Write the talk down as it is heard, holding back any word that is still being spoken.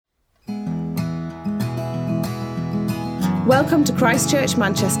Welcome to Christchurch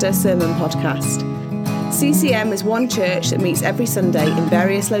Manchester Sermon Podcast. CCM is one church that meets every Sunday in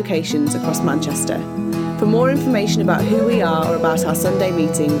various locations across Manchester. For more information about who we are or about our Sunday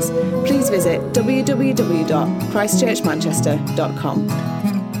meetings, please visit www.christchurchmanchester.com.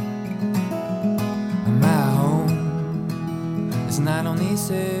 My home is not on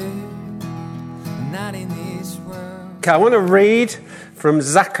this earth, not in this world. Okay, I want to read from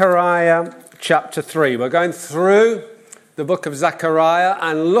Zechariah chapter 3. We're going through the book of Zechariah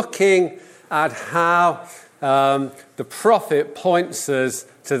and looking at how the prophet points us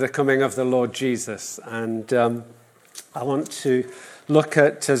to the coming of the Lord Jesus. And I want to look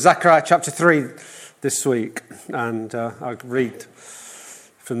at Zechariah chapter 3 this week. And I'll read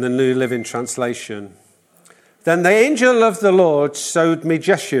from the New Living Translation. Then the angel of the Lord showed me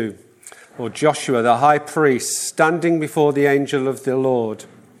Joshua, the high priest, standing before the angel of the Lord.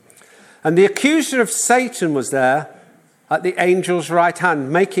 And the accuser of Satan was there at the angel's right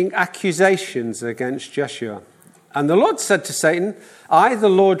hand, making accusations against Joshua. And the Lord said to Satan, I, the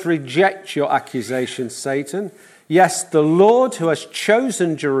Lord, reject your accusations, Satan. Yes, the Lord who has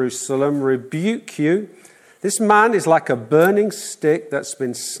chosen Jerusalem rebuke you. This man is like a burning stick that's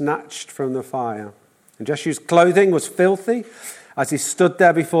been snatched from the fire. And Joshua's clothing was filthy as he stood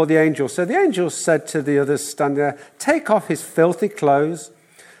there before the angel. So the angel said to the others standing there, take off his filthy clothes.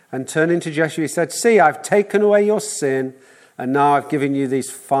 And turning to Joshua, he said, see, I've taken away your sin, and now I've given you these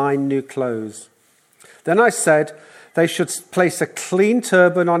fine new clothes. Then I said, they should place a clean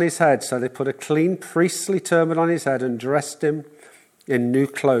turban on his head. So they put a clean priestly turban on his head and dressed him in new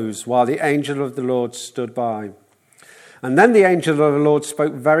clothes, while the angel of the Lord stood by. And then the angel of the Lord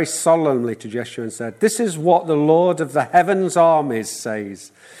spoke very solemnly to Joshua and said, this is what the Lord of the heavens' armies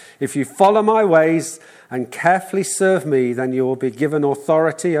says. If you follow my ways and carefully serve me, then you will be given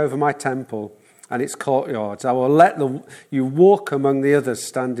authority over my temple and its courtyards. I will let you walk among the others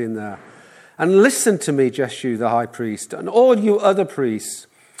standing there. And listen to me, Joshua the high priest, and all you other priests.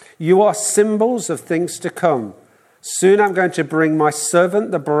 You are symbols of things to come. Soon I'm going to bring my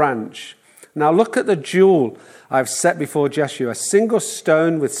servant the branch. Now look at the jewel I've set before Joshua, a single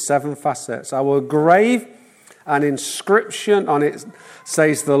stone with 7 facets. I will grave an inscription on it,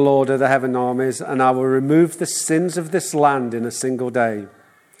 says the Lord of the heaven armies, and I will remove the sins of this land in a single day.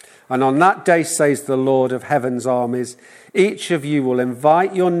 And on that day, says the Lord of heaven's armies, each of you will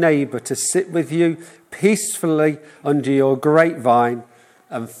invite your neighbor to sit with you peacefully under your grapevine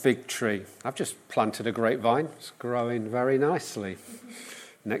and fig tree. I've just planted a grapevine. It's growing very nicely.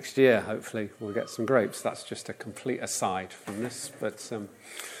 Next year, hopefully, we'll get some grapes. That's just a complete aside from this, but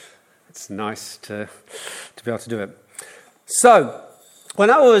it's nice to be able to do it. So,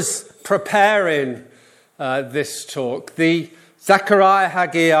 when I was preparing this talk, the Zechariah,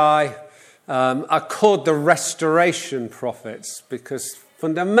 Haggai are called the restoration prophets because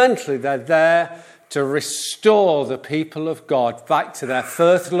fundamentally they're there to restore the people of God back to their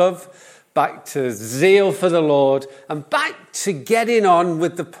first love, back to zeal for the Lord, and back to getting on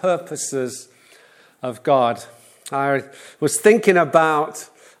with the purposes of God. I was thinking about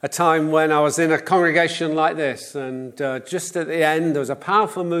a time when I was in a congregation like this, and just at the end, there was a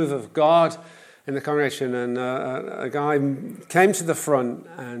powerful move of God in the congregation, and a guy came to the front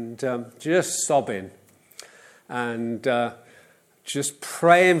and just sobbing, and just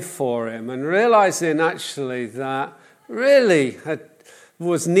praying for him, and realizing actually that really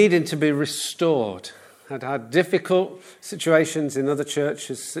was needing to be restored. Had difficult situations in other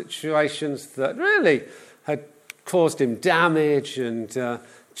churches, situations that really had caused him damage and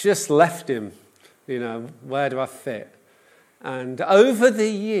just left him, where do I fit? And over the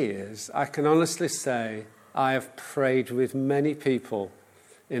years, I can honestly say I have prayed with many people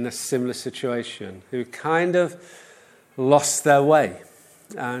in a similar situation who kind of lost their way.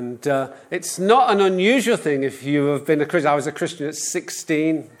 And it's not an unusual thing if you have been a Christian. I was a Christian at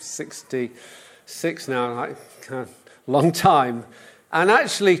 16, 66 now, like a long time. And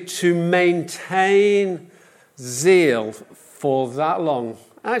actually to maintain zeal for that long,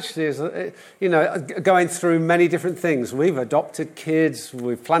 actually is, going through many different things. We've adopted kids,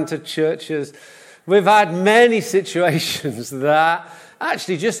 we've planted churches, we've had many situations that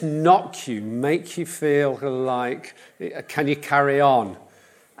actually just knock you, make you feel like, can you carry on?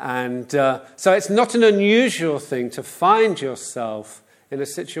 And so it's not an unusual thing to find yourself in a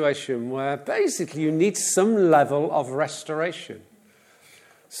situation where basically you need some level of restoration.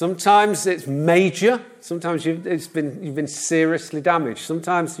 Sometimes it's major. Sometimes you've been seriously damaged.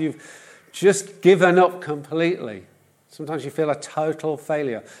 Sometimes you've just given up completely. Sometimes you feel a total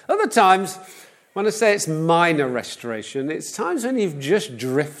failure. Other times, when I say it's minor restoration, it's times when you've just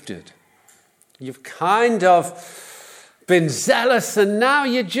drifted. You've kind of been zealous and now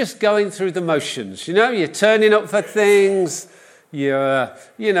you're just going through the motions. You're turning up for things.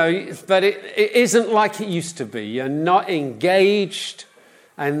 But it isn't like it used to be. You're not engaged,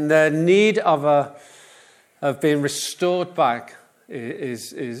 and the need of being restored back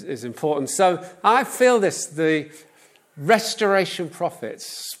is important. So I feel the restoration prophets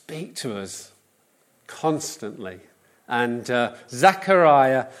speak to us constantly. And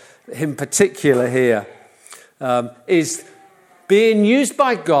Zechariah in particular here is being used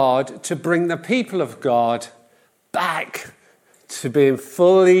by God to bring the people of God back to being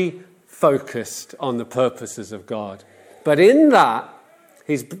fully focused on the purposes of God. But in that,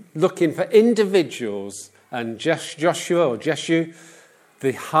 he's looking for individuals, and Jeshua,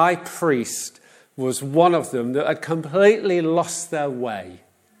 the high priest, was one of them that had completely lost their way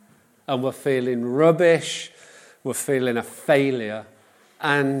and were feeling rubbish, were feeling a failure,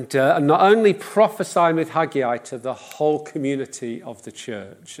 and not only prophesying with Haggai to the whole community of the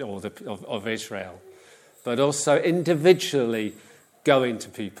church or of Israel, but also individually going to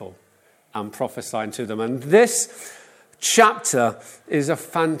people and prophesying to them. And this chapter is a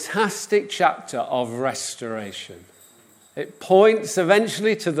fantastic chapter of restoration. It points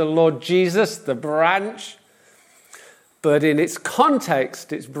eventually to the Lord Jesus, the branch, but in its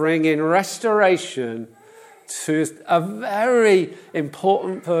context, it's bringing restoration to a very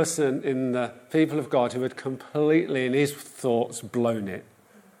important person in the people of God who had completely, in his thoughts, blown it.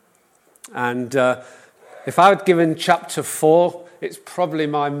 And if I had given chapter 4, it's probably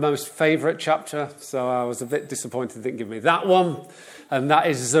my most favourite chapter, so I was a bit disappointed they didn't give me that one. And that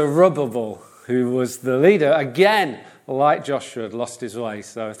is Zerubbabel, who was the leader. Again, like Joshua, had lost his way.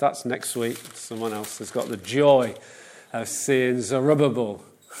 So if that's next week, someone else has got the joy of seeing Zerubbabel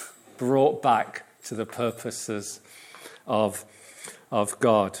brought back to the purposes of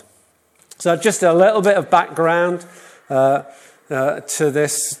God. So just a little bit of background to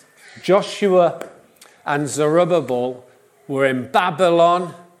this. Joshua and Zerubbabel were in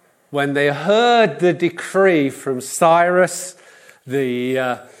Babylon when they heard the decree from Cyrus,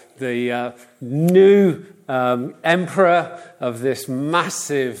 the new emperor of this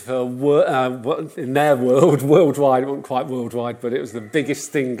massive, in their world, worldwide, it wasn't quite worldwide, but it was the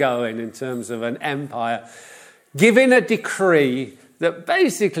biggest thing going in terms of an empire, giving a decree that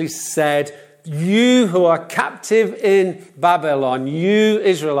basically said, you who are captive in Babylon, you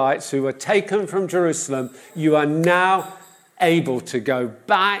Israelites who were taken from Jerusalem, you are now able to go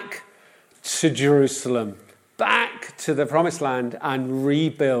back to Jerusalem, back to the promised land and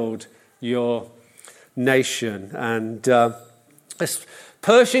rebuild your nation. And this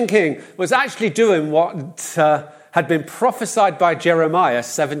Persian king was actually doing what had been prophesied by Jeremiah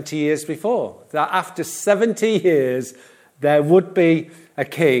 70 years before, that after 70 years there would be a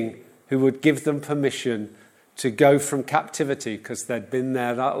king who would give them permission to go from captivity, because they'd been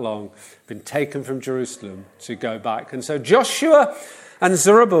there that long, been taken from Jerusalem, to go back. And so Joshua and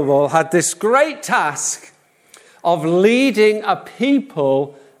Zerubbabel had this great task of leading a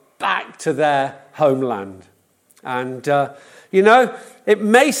people back to their homeland. And, it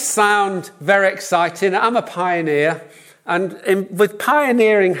may sound very exciting. I'm a pioneer, and with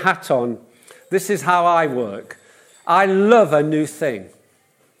pioneering hat on, this is how I work. I love a new thing.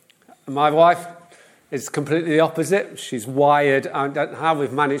 My wife is completely the opposite. She's wired. I don't know how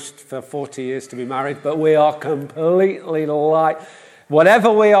we've managed for 40 years to be married, but we are completely like,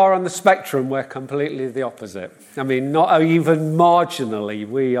 whatever we are on the spectrum, we're completely the opposite. I mean, not even marginally,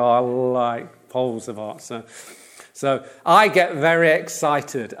 we are like poles apart. So I get very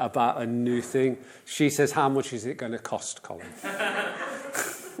excited about a new thing. She says, how much is it going to cost, Colin?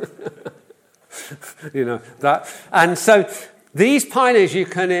 That. And so these pioneers, you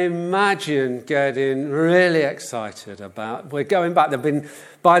can imagine getting really excited about. We're going back. They've been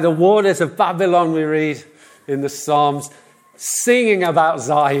by the waters of Babylon, we read in the Psalms, singing about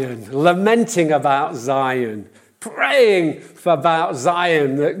Zion, lamenting about Zion, praying about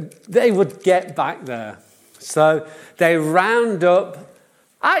Zion, that they would get back there. So they round up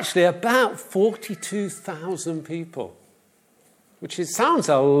actually about 42,000 people, which sounds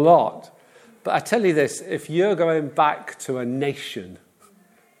a lot. But I tell you this, if you're going back to a nation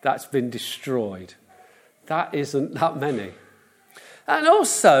that's been destroyed, that isn't that many. And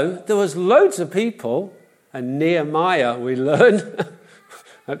also, there was loads of people, and Nehemiah, we learn,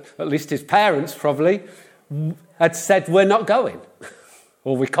 at least his parents probably, had said, we're not going.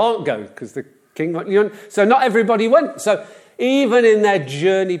 Or we can't go, because the king... So not everybody went. So even in their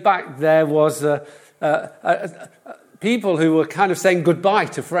journey back, there was people who were kind of saying goodbye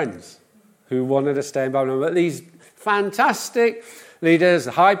to friends who wanted to stay in Babylon. But these fantastic leaders,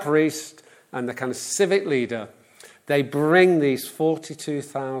 the high priest and the kind of civic leader, they bring these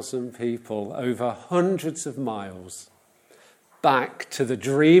 42,000 people over hundreds of miles back to the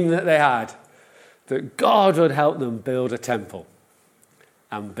dream that they had, that God would help them build a temple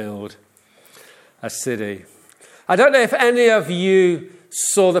and build a city. I don't know if any of you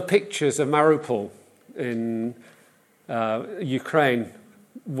saw the pictures of Mariupol in Ukraine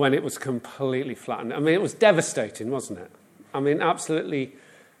when it was completely flattened. I mean, it was devastating, wasn't it? I mean, absolutely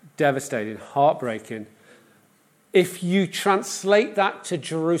devastating, heartbreaking. If you translate that to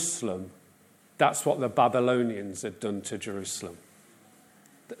Jerusalem, that's what the Babylonians had done to Jerusalem.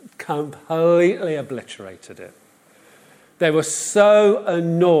 Completely obliterated it. They were so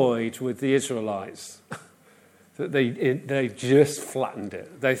annoyed with the Israelites that they just flattened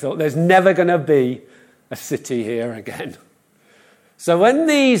it. They thought, there's never going to be a city here again. So when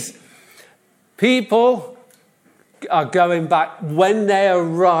these people are going back, when they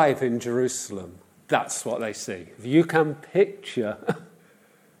arrive in Jerusalem, that's what they see. If you can picture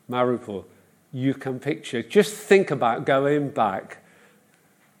Mariupol, you can picture, just think about going back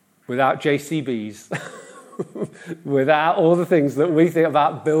without JCBs, without all the things that we think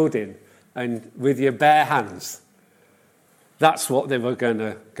about building, and with your bare hands. That's what they were going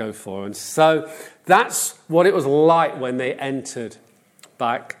to go for. And so that's what it was like when they entered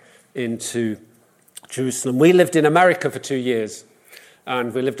back into Jerusalem. We lived in America for 2 years,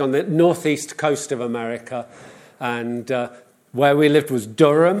 and we lived on the northeast coast of America, and where we lived was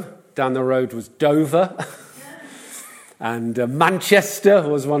Durham. Down the road was Dover. And Manchester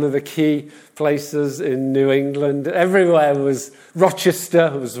was one of the key places in New England. Everywhere was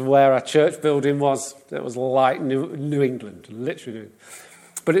Rochester, was where our church building was. It was like New England, literally.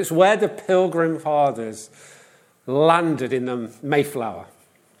 But it's where the Pilgrim Fathers landed in the Mayflower.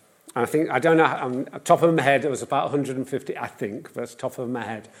 And I think, I don't know, on top of my head, it was about 150, I think, that's top of my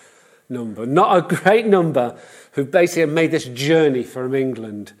head number. Not a great number, who basically made this journey from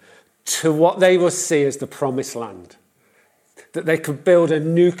England to what they will see as the Promised Land. That they could build a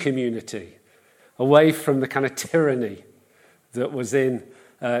new community away from the kind of tyranny that was in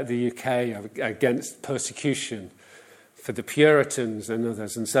the UK against persecution for the Puritans and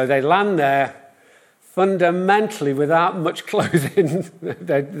others. And so they land there fundamentally without much clothing.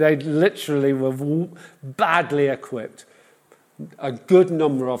 they literally were badly equipped. A good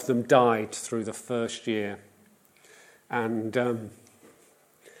number of them died through the first year. And,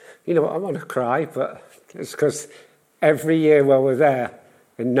 you know what, I want to cry, but it's because every year while we're there,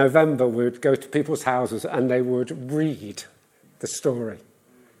 in November, we would go to people's houses and they would read the story.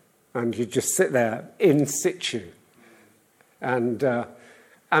 And you'd just sit there in situ. And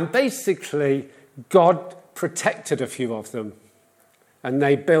basically, God protected a few of them. And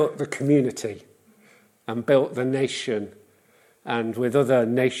they built the community and built the nation, and with other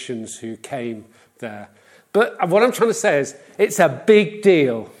nations who came there. But what I'm trying to say is, it's a big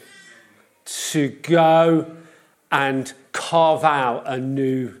deal to go and carve out a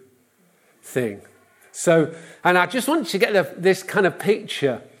new thing. So, and I just want you to get this kind of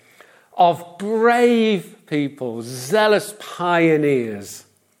picture of brave people, zealous pioneers,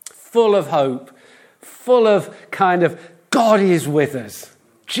 full of hope, full of kind of, God is with us.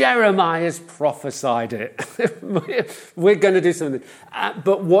 Jeremiah's prophesied it. We're going to do something.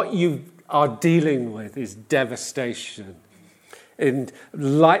 But what you are dealing with is devastation. And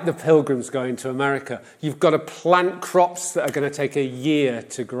like the Pilgrims going to America, you've got to plant crops that are going to take a year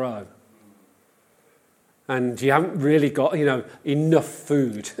to grow. And you haven't really got, enough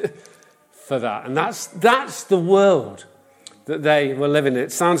food for that. And that's the world that they were living in.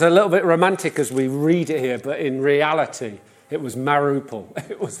 It sounds a little bit romantic as we read it here, but in reality, it was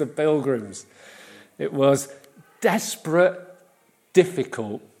Mariupol. It was the Pilgrims. It was desperate,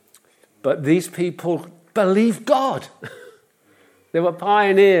 difficult, but these people believed God. They were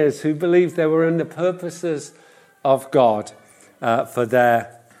pioneers who believed they were in the purposes of God for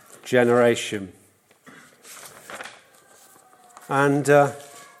their generation. And,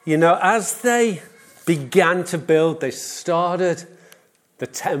 as they began to build, they started the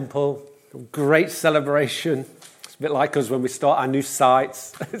temple, great celebration. It's a bit like us when we start our new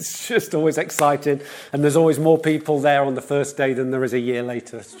sites. It's just always exciting. And there's always more people there on the first day than there is a year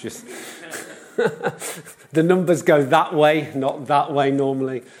later. It's just... The numbers go that way, not that way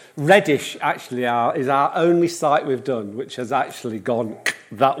normally. Reddish actually is our only site we've done which has actually gone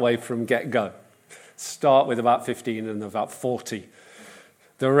that way from get-go. Start with about 15 and about 40.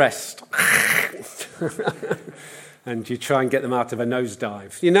 The rest. And you try and get them out of a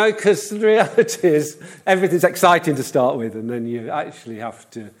nosedive. Because the reality is everything's exciting to start with, and then you actually have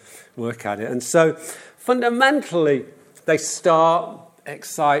to work at it. And so fundamentally, they start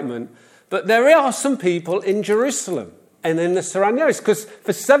excitement. But there are some people in Jerusalem and in the surrounding areas, because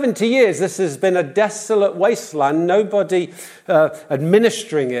for 70 years this has been a desolate wasteland, nobody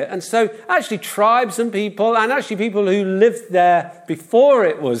administering it. And so actually tribes and people, and actually people who lived there before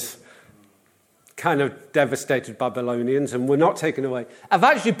it was kind of devastated Babylonians and were not taken away, have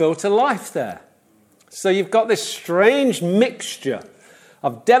actually built a life there. So you've got this strange mixture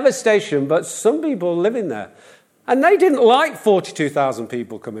of devastation, but some people living there. And they didn't like 42,000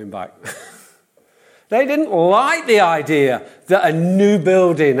 people coming back. They didn't like the idea that a new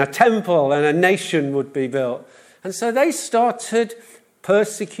building, a temple and a nation would be built. And so they started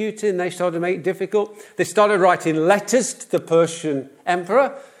persecuting, they started to make it difficult. They started writing letters to the Persian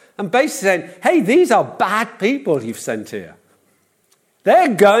emperor and basically saying, hey, these are bad people you've sent here.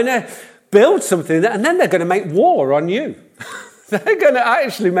 They're going to build something and then they're going to make war on you. They're going to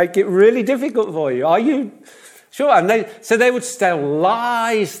actually make it really difficult for you. Are you sure? And they would tell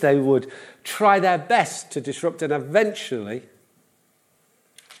lies, they would try their best to disrupt, and eventually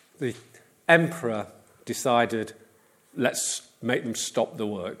the emperor decided, let's make them stop the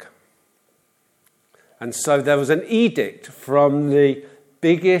work. And so there was an edict from the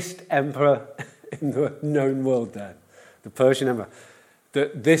biggest emperor in the known world then, the Persian emperor,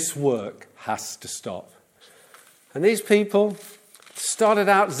 that this work has to stop. And these people started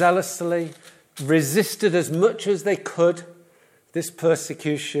out zealously, resisted as much as they could this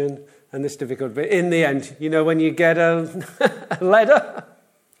persecution and this difficulty. But in the end, you know, when you get a letter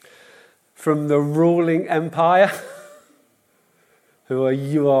from the ruling empire,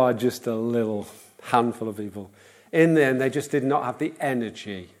 you are just a little handful of people. In the end, they just did not have the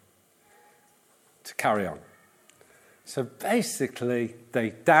energy to carry on. So basically, they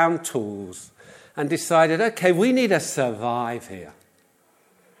downed tools and decided, okay, we need to survive here.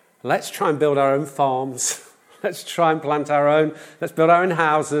 Let's try and build our own farms. Let's try and plant our own. Let's build our own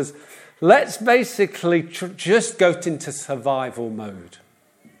houses. Let's basically just go into survival mode.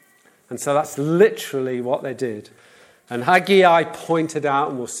 And so that's literally what they did. And Haggai pointed out,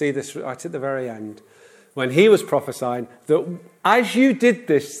 and we'll see this right at the very end, when he was prophesying, that as you did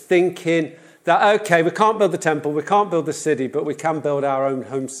this, thinking that, okay, we can't build the temple, we can't build the city, but we can build our own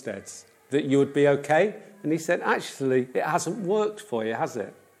homesteads, that you would be okay. And he said, actually, it hasn't worked for you, has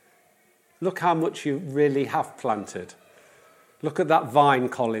it? Look how much you really have planted. Look at that vine,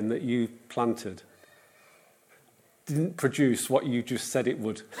 Colin, that you planted. Didn't produce what you just said it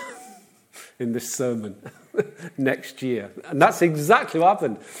would in this sermon next year. And that's exactly what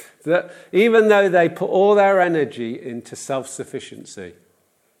happened. That even though they put all their energy into self-sufficiency,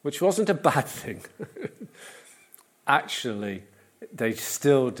 which wasn't a bad thing, actually, they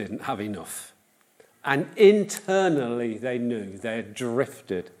still didn't have enough. And internally, they knew they had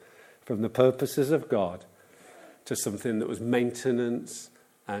drifted from the purposes of God to something that was maintenance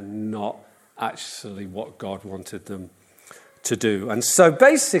and not actually what God wanted them to do. And so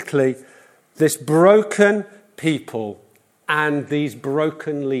basically, this broken people and these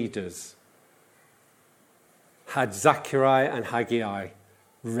broken leaders had Zechariah and Haggai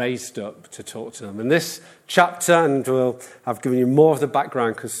raised up to talk to them. And this chapter, and I've given you more of the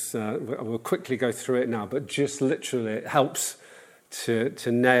background because we'll quickly go through it now, but just literally it helps to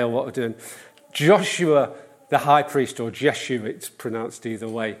nail what we're doing. Joshua, the high priest, or Jeshu, it's pronounced either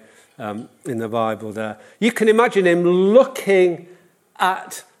way in the Bible there. You can imagine him looking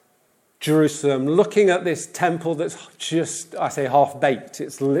at Jerusalem, looking at this temple that's just, I say, half-baked.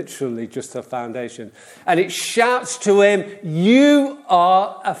 It's literally just a foundation. And it shouts to him, you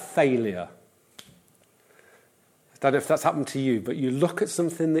are a failure. I don't know if that's happened to you, but you look at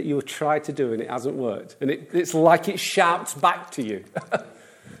something that you tried to do and it hasn't worked. And it's like it shouts back to you.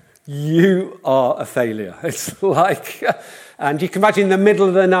 You are a failure. It's like, and you can imagine in the middle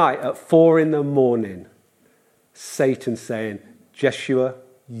of the night at 4 a.m, Satan saying, Jeshua,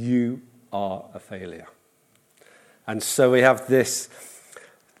 you are a failure. And so we have this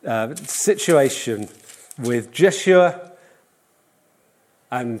situation with Jeshua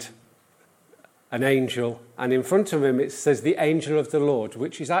and an angel, and in front of him it says the angel of the Lord,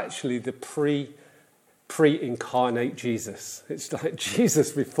 which is actually the pre-incarnate Jesus. It's like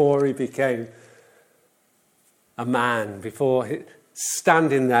Jesus before he became a man, before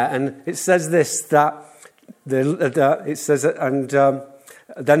standing there. And it says this, that it says, and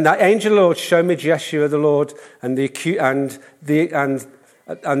then the angel of the Lord showed me Jeshua the Lord, and the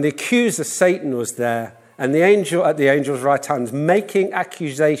accuser Satan was there, and the angel at the angel's right hand making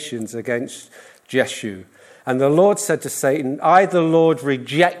accusations against Jeshua. And the Lord said to Satan, I, the Lord,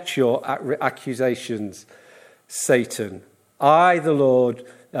 reject your accusations, Satan. I, the Lord,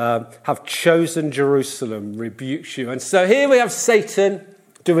 have chosen Jerusalem, rebukes you. And so here we have Satan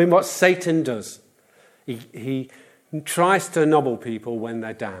doing what Satan does. He tries to nobble people when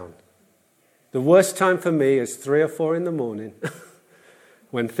they're down. The worst time for me is 3 or 4 in the morning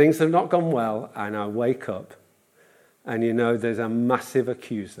when things have not gone well and I wake up and there's a massive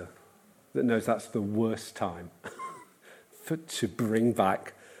accuser that knows that's the worst time to bring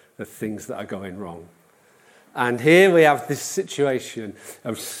back the things that are going wrong. And here we have this situation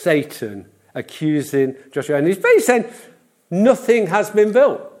of Satan accusing Joshua. And he's basically saying, nothing has been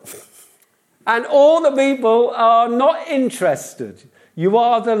built. And all the people are not interested. You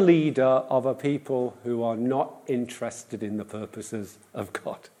are the leader of a people who are not interested in the purposes of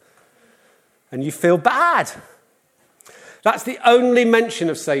God. And you feel bad. That's the only mention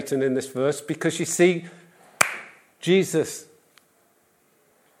of Satan in this verse, because you see Jesus,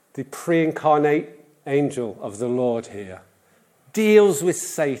 the pre-incarnate angel of the Lord here, deals with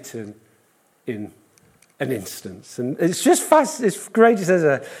Satan in an instance. And it's just fast, it's great. He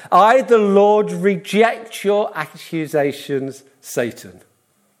says, I, the Lord, reject your accusations, Satan.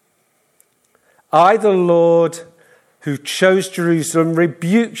 I, the Lord, who chose Jerusalem,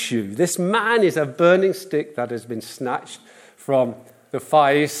 rebukes you. This man is a burning stick that has been snatched from the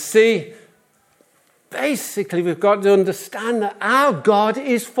fire. You see, basically, we've got to understand that our God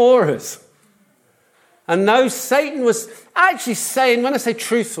is for us. And though Satan was actually saying, when I say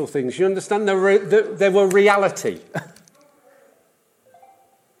truthful things, you understand they were reality.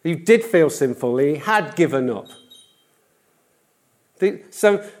 He did feel sinful. He had given up.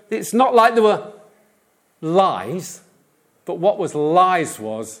 So it's not like there were lies, but what was lies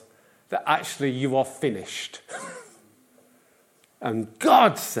was that actually you are finished. And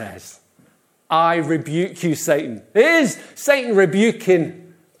God says, I rebuke you, Satan. Here's Satan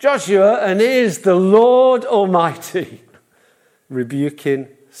rebuking Joshua, and here's the Lord Almighty rebuking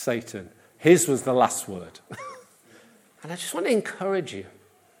Satan. His was the last word. And I just want to encourage you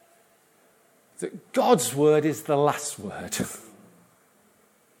that God's word is the last word.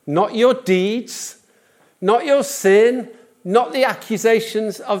 Not your deeds, not your sin, not the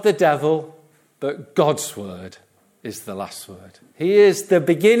accusations of the devil, but God's word is the last word. He is the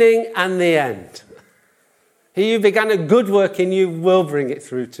beginning and the end. He who began a good work in you will bring it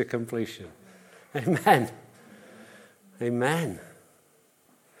through to completion. Amen. Amen.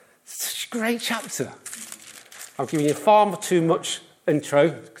 Such a great chapter. I'm giving you far too much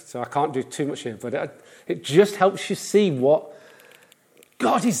intro, so I can't do too much here, but it just helps you see what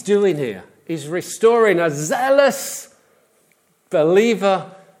God is doing here. He's restoring a zealous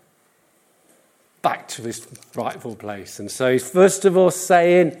believer back to his rightful place. And so he's first of all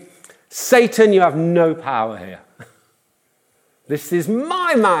saying, Satan, you have no power here. This is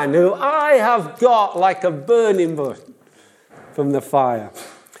my man who I have got like a burning bush from the fire.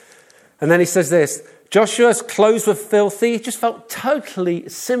 And then he says this, Joshua's clothes were filthy. He just felt totally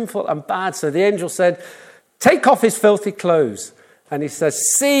sinful and bad. So the angel said, take off his filthy clothes. And he says,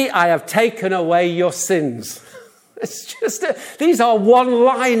 see, I have taken away your sins. It's just, these are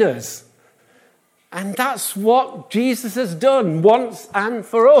one-liners. And that's what Jesus has done once and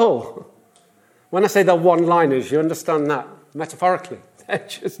for all. When I say they're one-liners, you understand that metaphorically. They're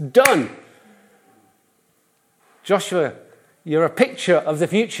just done. Joshua, you're a picture of the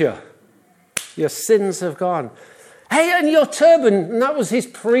future. Your sins have gone. Hey, and your turban, and that was his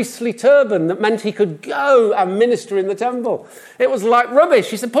priestly turban that meant he could go and minister in the temple. It was like rubbish.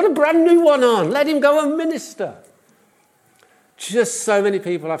 He said, put a brand new one on. Let him go and minister. Just so many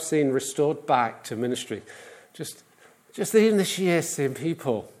people I've seen restored back to ministry. Just even this year, seeing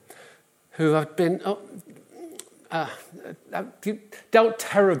people who have been dealt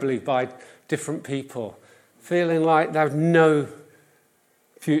terribly by different people, feeling like they have no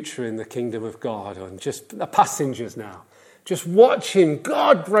future in the kingdom of God, and just the passengers now. Just watching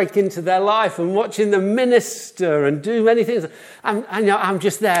God break into their life and watching them minister and do many things. And I'm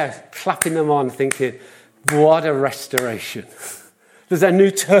just there clapping them on thinking, what a restoration. There's a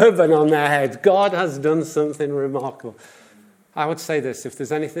new turban on their head. God has done something remarkable. I would say this, if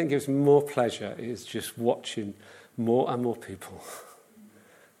there's anything that gives more pleasure, it is just watching more and more people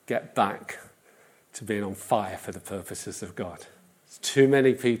get back to being on fire for the purposes of God. There's too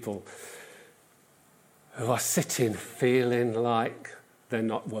many people who are sitting feeling like they're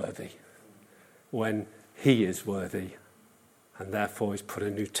not worthy when he is worthy, and therefore he's put a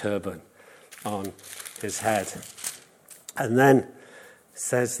new turban on his head. And then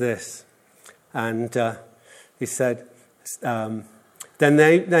says this, and he said, Then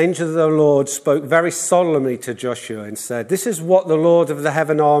the angel of the Lord spoke very solemnly to Joshua and said, "This is what the Lord of the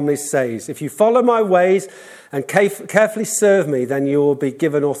heaven armies says. If you follow my ways and carefully serve me, then you will be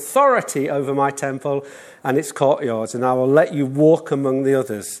given authority over my temple and its courtyards, and I will let you walk among the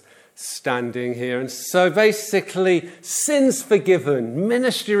others standing here." And so basically, sins forgiven,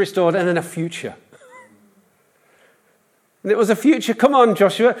 ministry restored, and then a future. And it was a future. Come on,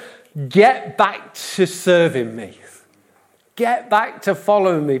 Joshua, get back to serving me. Get back to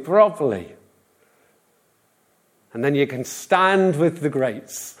following me properly. And then you can stand with the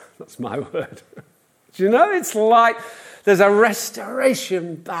greats. That's my word. Do you know, it's like there's a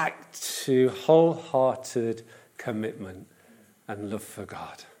restoration back to wholehearted commitment and love for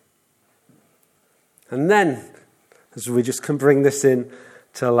God. And then, as we just can bring this in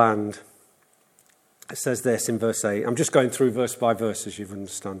to land, it says this in verse 8. I'm just going through verse by verse, as you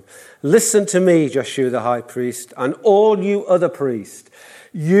understand. "Listen to me, Joshua the high priest, and all you other priests.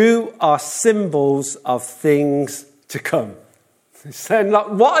 You are symbols of things to come." He's saying, look,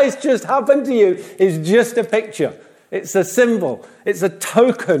 what has just happened to you is just a picture. It's a symbol. It's a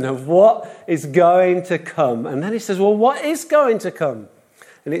token of what is going to come. And then he says, well, what is going to come?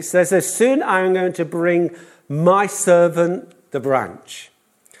 And it says, "As soon I am going to bring my servant, the branch.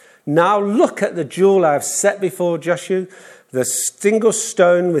 Now look at the jewel I have set before Joshua, the single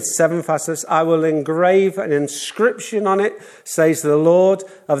stone with 7 facets. I will engrave an inscription on it, says the Lord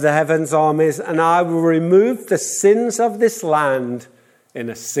of the heavens armies, and I will remove the sins of this land in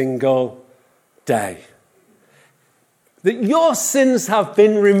a single day." That your sins have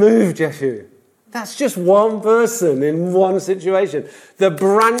been removed, Joshua. That's just one person in one situation. The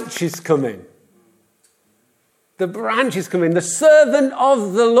branch is coming. The branch is coming. The servant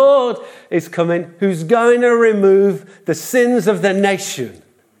of the Lord is coming, who's going to remove the sins of the nation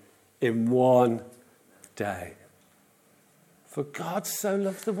in one day. For God so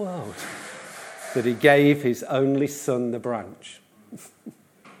loved the world that he gave his only son, the branch,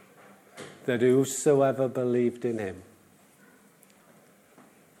 that whosoever believed in him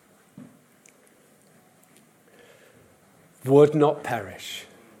would not perish,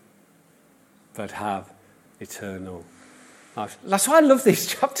 but have eternal life. That's why I love these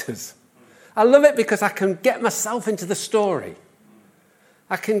chapters. I love it because I can get myself into the story.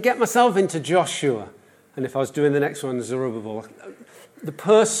 I can get myself into Joshua. And if I was doing the next one, Zerubbabel, the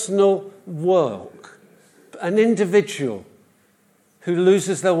personal work, an individual who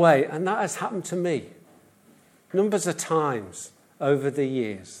loses their way. And that has happened to me numbers of times over the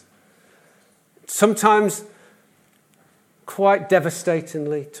years. Sometimes quite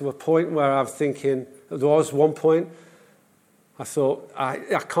devastatingly, to a point where I'm thinking, there was one point I thought, I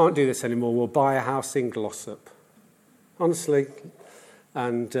can't do this anymore. We'll buy a house in Glossop. Honestly.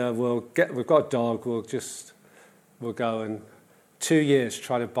 And we've got a dog. We'll go and 2 years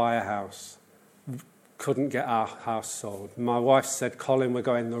try to buy a house. Couldn't get our house sold. My wife said, "Colin, we're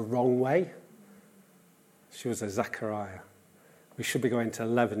going the wrong way." She was a Zachariah. We should be going to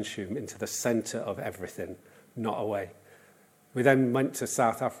Levenshulme, into the centre of everything, not away. We then went to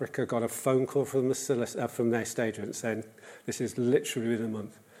South Africa, got a phone call from the estate agent saying, "This is literally within a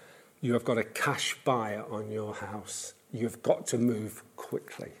month. You have got a cash buyer on your house. You've got to move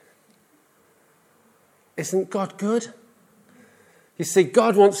quickly." Isn't God good? You see,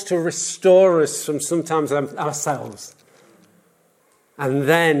 God wants to restore us from sometimes ourselves. And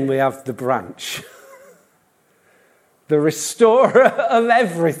then we have the branch. The restorer of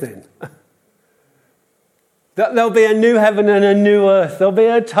everything. That there'll be a new heaven and a new earth. There'll be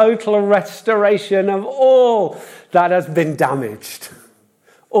a total restoration of all that has been damaged.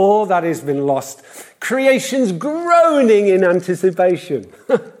 All that has been lost. Creation's groaning in anticipation.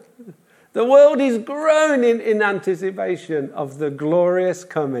 The world is groaning in anticipation of the glorious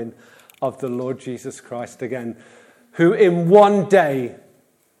coming of the Lord Jesus Christ again, who in one day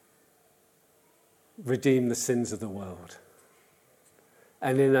redeemed the sins of the world.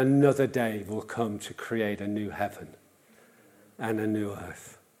 And in another day will come to create a new heaven and a new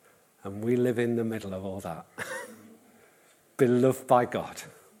earth. And we live in the middle of all that. Beloved by God.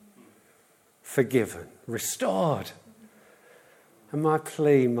 Forgiven. Restored. And my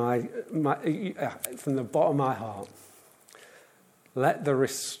plea, from the bottom of my heart, let the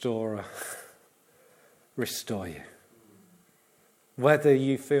restorer restore you. Whether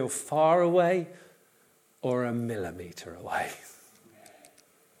you feel far away or a millimetre away.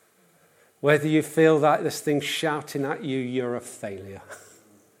 Whether you feel like this thing shouting at you, you're a failure.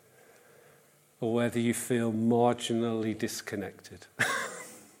 Or whether you feel marginally disconnected.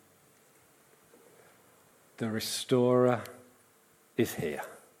 The restorer is here.